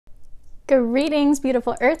Greetings,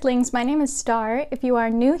 beautiful earthlings. My name is Star. If you are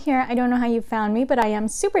new here, I don't know how you found me, but I am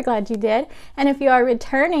super glad you did. And if you are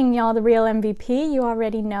returning, y'all, the real MVP, you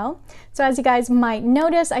already know. So as you guys might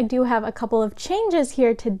notice, I do have a couple of changes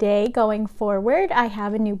here today going forward. I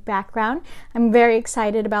have a new background. I'm very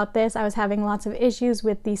excited about this. I was having lots of issues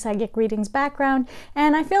with the psychic readings background,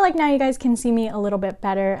 and I feel like now you guys can see me a little bit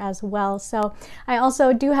better as well. So I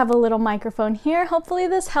also do have a little microphone here. Hopefully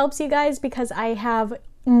this helps you guys, because I have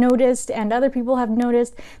noticed, and other people have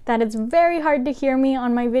noticed, that it's very hard to hear me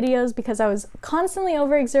on my videos because I was constantly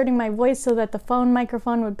overexerting my voice so that the phone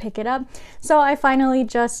microphone would pick it up. So I finally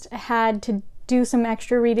just had to do some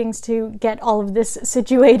extra readings to get all of this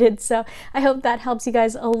situated. So I hope that helps you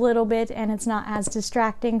guys a little bit and it's not as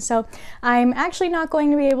distracting. So I'm actually not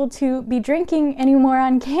going to be able to be drinking anymore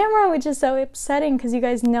on camera, which is so upsetting because you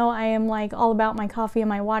guys know I am like all about my coffee and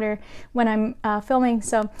my water when I'm filming.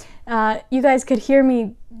 So you guys could hear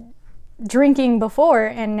me drinking before,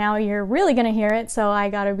 and now you're really gonna hear it. So I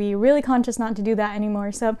gotta be really conscious not to do that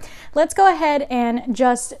anymore. So let's go ahead and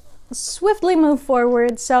just swiftly move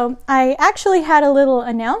forward. So I actually had a little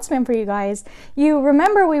announcement for you guys. You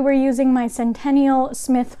remember we were using my Centennial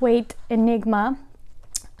Smith-Waite Enigma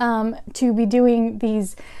to be doing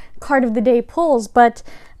these card of the day pulls, but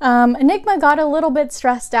Enigma got a little bit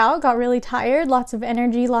stressed out, got really tired, lots of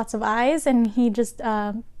energy, lots of eyes, and he just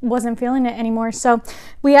wasn't feeling it anymore. So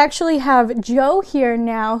we actually have Joe here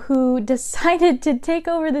now, who decided to take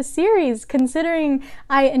over the series. Considering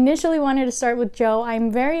I initially wanted to start with Joe,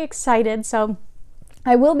 I'm very excited. So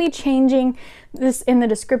I will be changing this in the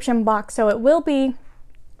description box. So it will be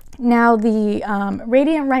now the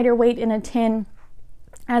Radiant Rider Waite in a tin,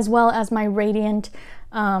 as well as my Radiant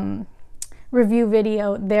review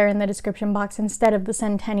video there in the description box instead of the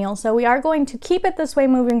Centennial. So we are going to keep it this way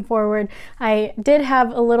moving forward. I did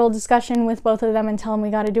have a little discussion with both of them and tell them we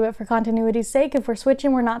got to do it for continuity's sake. If we're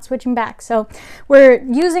switching, we're not switching back. So we're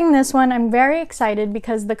using this one. I'm very excited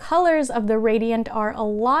because the colors of the Radiant are a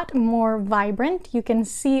lot more vibrant. You can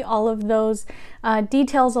see all of those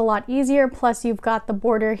details a lot easier, plus you've got the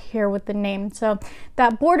border here with the name. So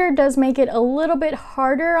that border does make it a little bit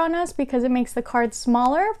harder on us because it makes the card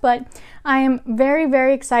smaller, but I am very,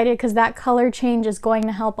 very excited because that color change is going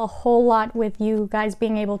to help a whole lot with you guys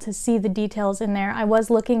being able to see the details in there. I was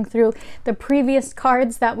looking through the previous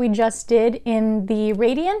cards that we just did in the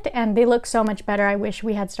Radiant, and they look so much better. I wish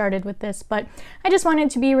we had started with this, but I just wanted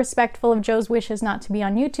to be respectful of Joe's wishes not to be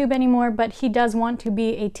on YouTube anymore, but he does want to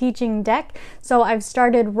be a teaching deck. So I've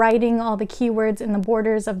started writing all the keywords in the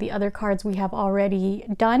borders of the other cards we have already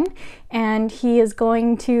done, and he is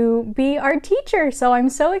going to be our teacher. So I'm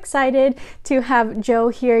so excited to have Joe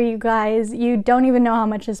here, you guys. You don't even know how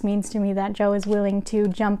much this means to me that Joe is willing to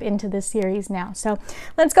jump into this series now. So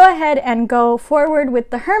let's go ahead and go forward with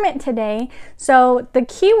the Hermit today. So the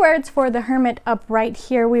keywords for the Hermit up right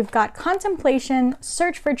here, we've got contemplation,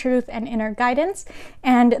 search for truth, and inner guidance.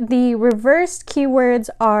 And the reversed keywords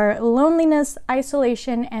are loneliness,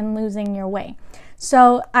 isolation, and losing your way.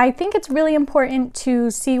 So I think it's really important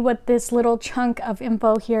to see what this little chunk of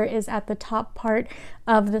info here is at the top part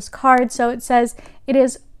of this card. So it says, it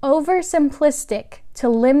is oversimplistic to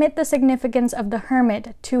limit the significance of the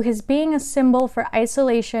Hermit to his being a symbol for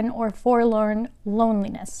isolation or forlorn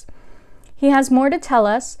loneliness. He has more to tell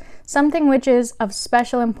us, something which is of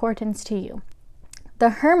special importance to you. The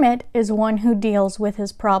Hermit is one who deals with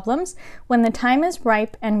his problems when the time is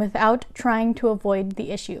ripe and without trying to avoid the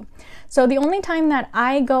issue. So the only time that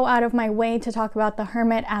I go out of my way to talk about the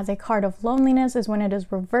Hermit as a card of loneliness is when it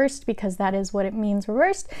is reversed, because that is what it means,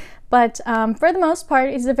 reversed. But for the most part,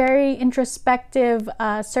 it's a very introspective,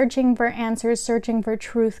 searching for answers, searching for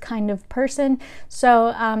truth kind of person.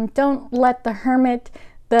 So don't let the Hermit,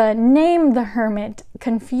 the name the Hermit,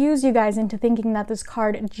 confuse you guys into thinking that this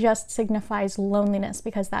card just signifies loneliness,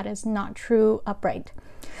 because that is not true upright.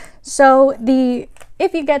 So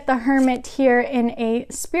if you get the Hermit here in a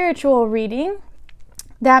spiritual reading,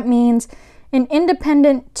 that means an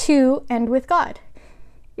independent to and with God.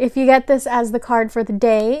 If you get this as the card for the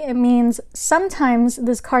day, it means sometimes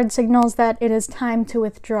this card signals that it is time to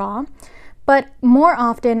withdraw. But more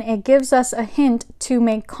often, it gives us a hint to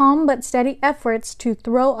make calm but steady efforts to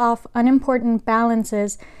throw off unimportant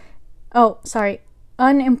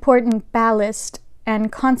unimportant ballast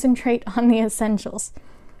and concentrate on the essentials.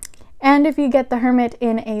 And if you get the Hermit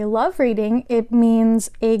in a love reading, it means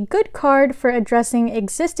a good card for addressing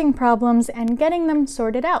existing problems and getting them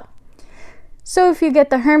sorted out. So if you get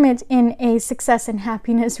the Hermit in a success and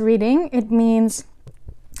happiness reading, it means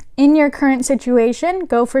in your current situation,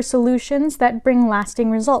 go for solutions that bring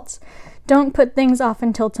lasting results. Don't put things off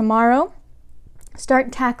until tomorrow.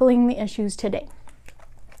 Start tackling the issues today.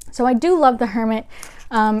 So I do love the Hermit.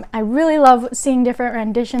 I really love seeing different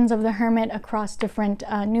renditions of the Hermit across different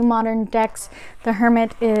New Modern decks. The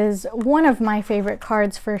Hermit is one of my favorite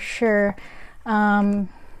cards for sure.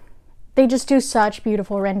 They just do such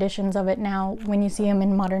beautiful renditions of it now. When you see them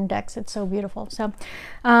in modern decks, it's so beautiful. So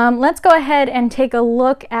let's go ahead and take a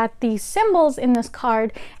look at the symbols in this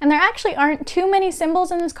card. And there actually aren't too many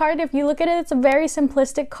symbols in this card. If you look at it, it's a very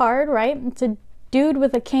simplistic card, right? It's a dude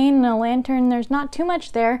with a cane and a lantern. There's not too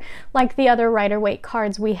much there like the other Rider Waite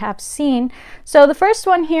cards we have seen. So the first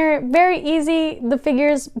one here, very easy, the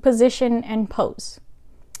figure's position and pose.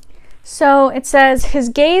 So it says his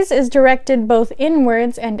gaze is directed both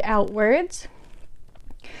inwards and outwards.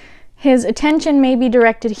 His attention may be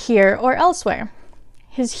directed here or elsewhere.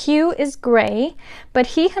 His hue is gray, but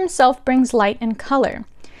he himself brings light and color.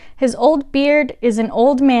 His old beard is an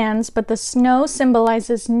old man's, but the snow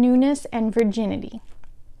symbolizes newness and virginity.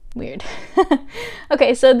 Weird.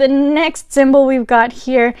 Okay, so the next symbol we've got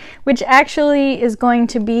here, which actually is going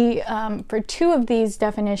to be for two of these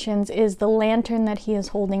definitions, is the lantern that he is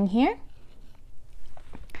holding here.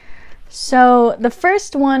 So the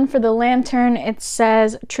first one for the lantern, it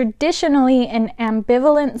says traditionally an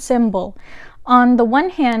ambivalent symbol. On the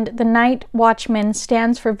one hand, the night watchman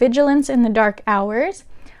stands for vigilance in the dark hours.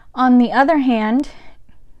 On the other hand,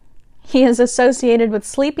 he is associated with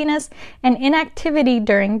sleepiness and inactivity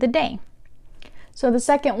during the day. So the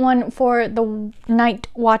second one for the night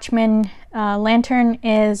watchman lantern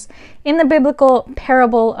is, in the biblical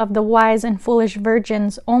parable of the wise and foolish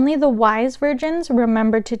virgins, only the wise virgins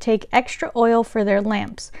remember to take extra oil for their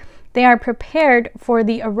lamps. They are prepared for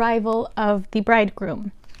the arrival of the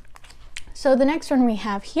bridegroom. So the next one we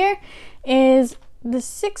have here is the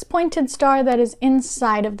 6-pointed star that is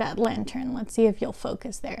inside of that lantern. Let's see if you'll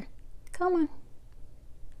focus there. Come on.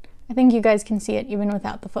 I think you guys can see it even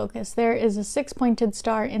without the focus. There is a 6-pointed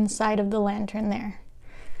star inside of the lantern there.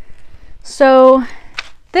 So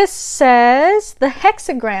this says the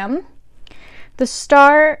hexagram, the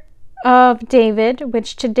Star of David,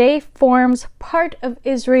 which today forms part of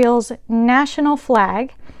Israel's national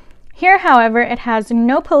flag. Here, however, it has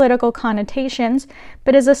no political connotations,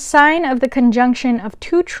 but is a sign of the conjunction of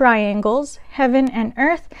two triangles, heaven and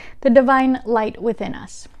earth, the divine light within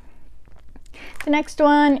us. The next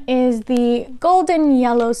one is the golden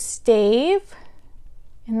yellow stave,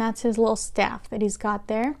 and that's his little staff that he's got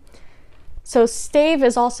there. So stave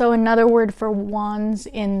is also another word for wands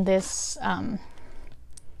in this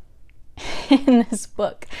in this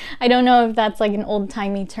book. I don't know if that's like an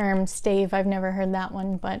old-timey term, stave. I've never heard that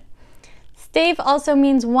one, but stave also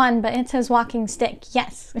means one, but it says walking stick.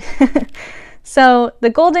 Yes. So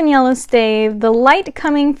the golden yellow stave, the light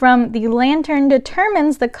coming from the lantern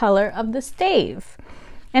determines the color of the stave.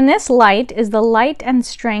 And this light is the light and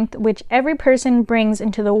strength which every person brings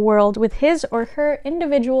into the world with his or her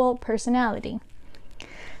individual personality.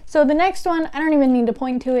 So the next one, I don't even need to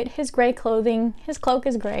point to it, his gray clothing, his cloak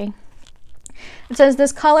is gray. It says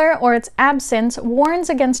this color or its absence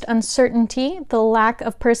warns against uncertainty, the lack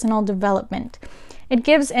of personal development. It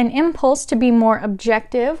gives an impulse to be more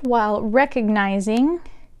objective while recognizing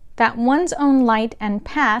that one's own light and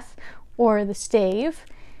path, or the stave,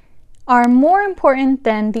 are more important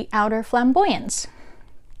than the outer flamboyance.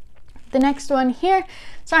 The next one here,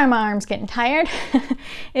 sorry my arm's getting tired,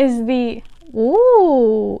 is the,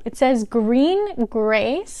 it says green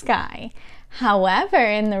gray sky. However,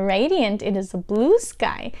 in the Radiant, it is a blue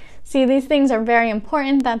sky. See, these things are very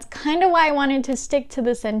important. That's kind of why I wanted to stick to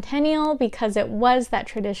the Centennial, because it was that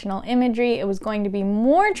traditional imagery. It was going to be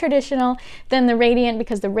more traditional than the Radiant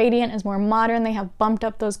because the Radiant is more modern. They have bumped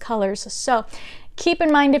up those colors. So keep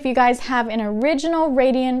in mind, if you guys have an original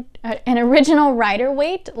Rider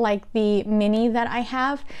Waite, like the mini that I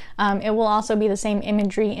have, it will also be the same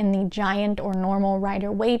imagery in the giant or normal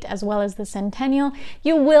Rider Waite as well as the Centennial.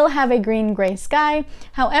 You will have a green-gray sky.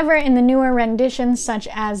 However, in the newer renditions, such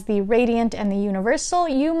as the Radiant and the Universal,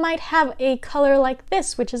 you might have a color like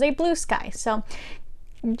this, which is a blue sky. So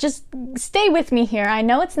just stay with me here. I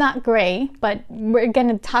know it's not gray, but we're going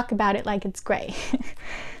to talk about it like it's gray.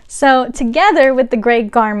 So together with the gray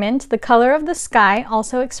garment, the color of the sky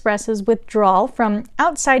also expresses withdrawal from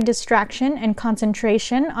outside distraction and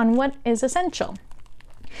concentration on what is essential.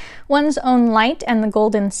 One's own light and the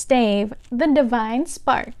golden stave, the divine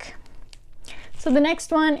spark. So the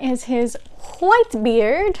next one is his white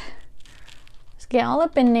beard. Let's get all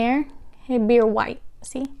up in there. His beard white,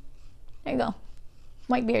 see? There you go,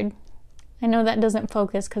 white beard. I know that doesn't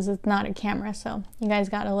focus because it's not a camera, so you guys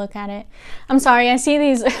got to look at it. I'm sorry, I see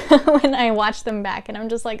these when I watch them back and I'm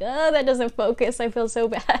just like, oh, that doesn't focus. I feel so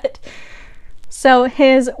bad. So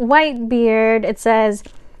his white beard, it says,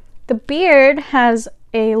 the beard has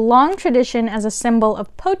a long tradition as a symbol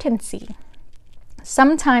of potency.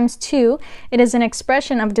 Sometimes, too, it is an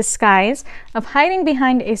expression of disguise, of hiding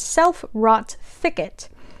behind a self-wrought thicket.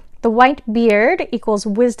 The white beard equals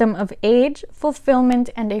wisdom of age, fulfillment,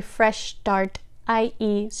 and a fresh start,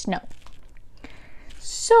 i.e. snow.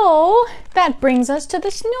 So that brings us to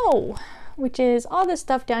the snow, which is all this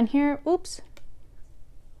stuff down here. Oops.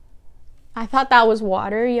 I thought that was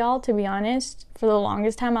water, y'all, to be honest. For the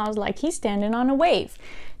longest time, I was like, he's standing on a wave.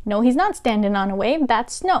 No, he's not standing on a wave.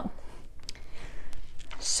 That's snow.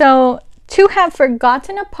 So, to have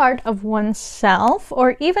forgotten a part of oneself,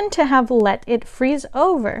 or even to have let it freeze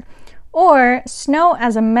over, or snow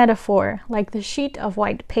as a metaphor, like the sheet of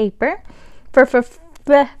white paper, for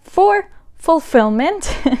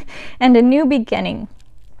fulfillment and a new beginning,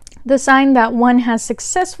 the sign that one has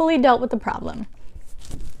successfully dealt with the problem.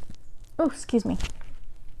 Oh, excuse me.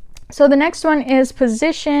 So the next one is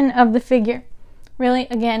position of the figure. Really,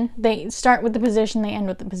 again, they start with the position, they end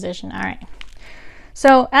with the position. All right.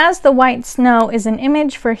 So as the white snow is an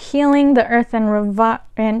image for healing the earth and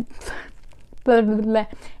revering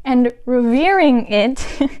it,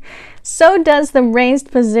 so does the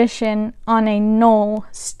raised position on a knoll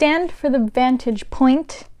stand for the vantage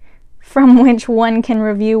point from which one can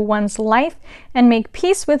review one's life and make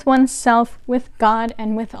peace with oneself, with God,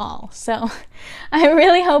 and with all. So I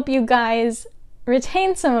really hope you guys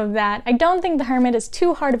retain some of that. I don't think the Hermit is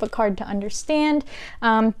too hard of a card to understand,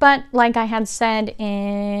 but like I had said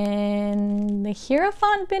in the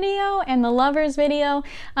Hierophant video and the Lovers video,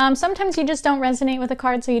 sometimes you just don't resonate with a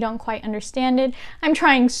card, so you don't quite understand it. I'm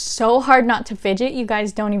trying so hard not to fidget. You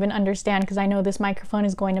guys don't even understand, because I know this microphone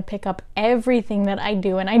is going to pick up everything that I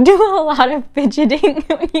do, and I do a lot of fidgeting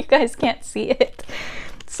when you guys can't see it.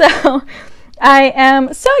 So I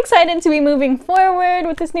am so excited to be moving forward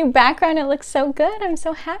with this new background. It looks so good. I'm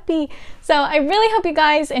so happy. So I really hope you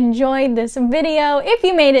guys enjoyed this video. If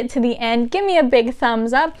you made it to the end, give me a big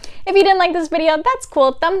thumbs up. If you didn't like this video, that's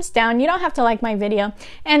cool. Thumbs down. You don't have to like my video.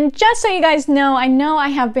 And just so you guys know I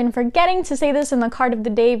have been forgetting to say this in the card of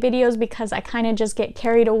the day videos, because I kind of just get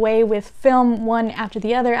carried away with film one after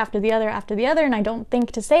the other, after the other, after the other, and I don't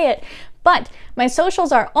think to say it. But my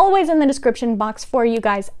socials are always in the description box for you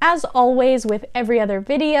guys, as always with every other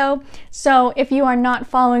video. So if you are not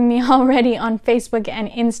following me already on Facebook and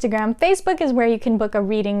Instagram, Facebook is where you can book a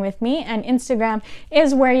reading with me, and Instagram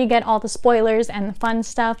is where you get all the spoilers and the fun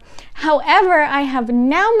stuff. However, I have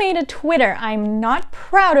now made a Twitter. I'm not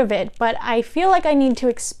proud of it, but I feel like I need to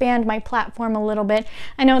expand my platform a little bit.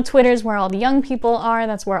 I know Twitter is where all the young people are.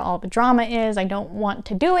 That's where all the drama is. I don't want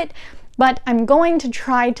to do it. But I'm going to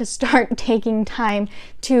try to start taking time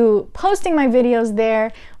to posting my videos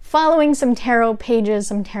there, following some tarot pages,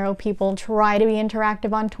 some tarot people, try to be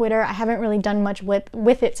interactive on Twitter. I haven't really done much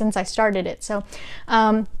with it since I started it. So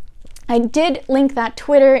I did link that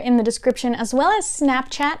Twitter in the description, as well as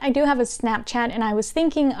Snapchat. I do have a Snapchat, and I was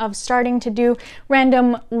thinking of starting to do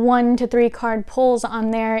random 1 to 3 card pulls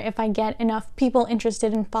on there if I get enough people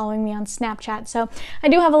interested in following me on Snapchat. So I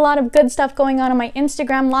do have a lot of good stuff going on my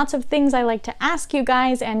Instagram, lots of things I like to ask you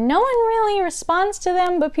guys, and no one really responds to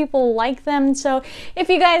them, but people like them. So if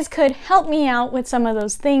you guys could help me out with some of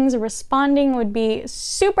those things, responding would be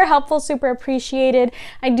super helpful, super appreciated.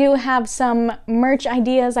 I do have some merch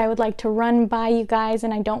ideas I would like to run by you guys,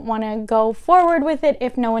 and I don't want to go forward with it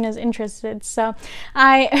if no one is interested. So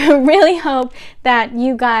I really hope that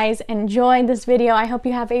you guys enjoyed this video. I hope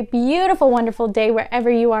you have a beautiful, wonderful day wherever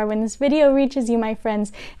you are when this video reaches you, my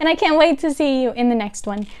friends, and I can't wait to see you in the next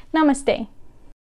one. Namaste.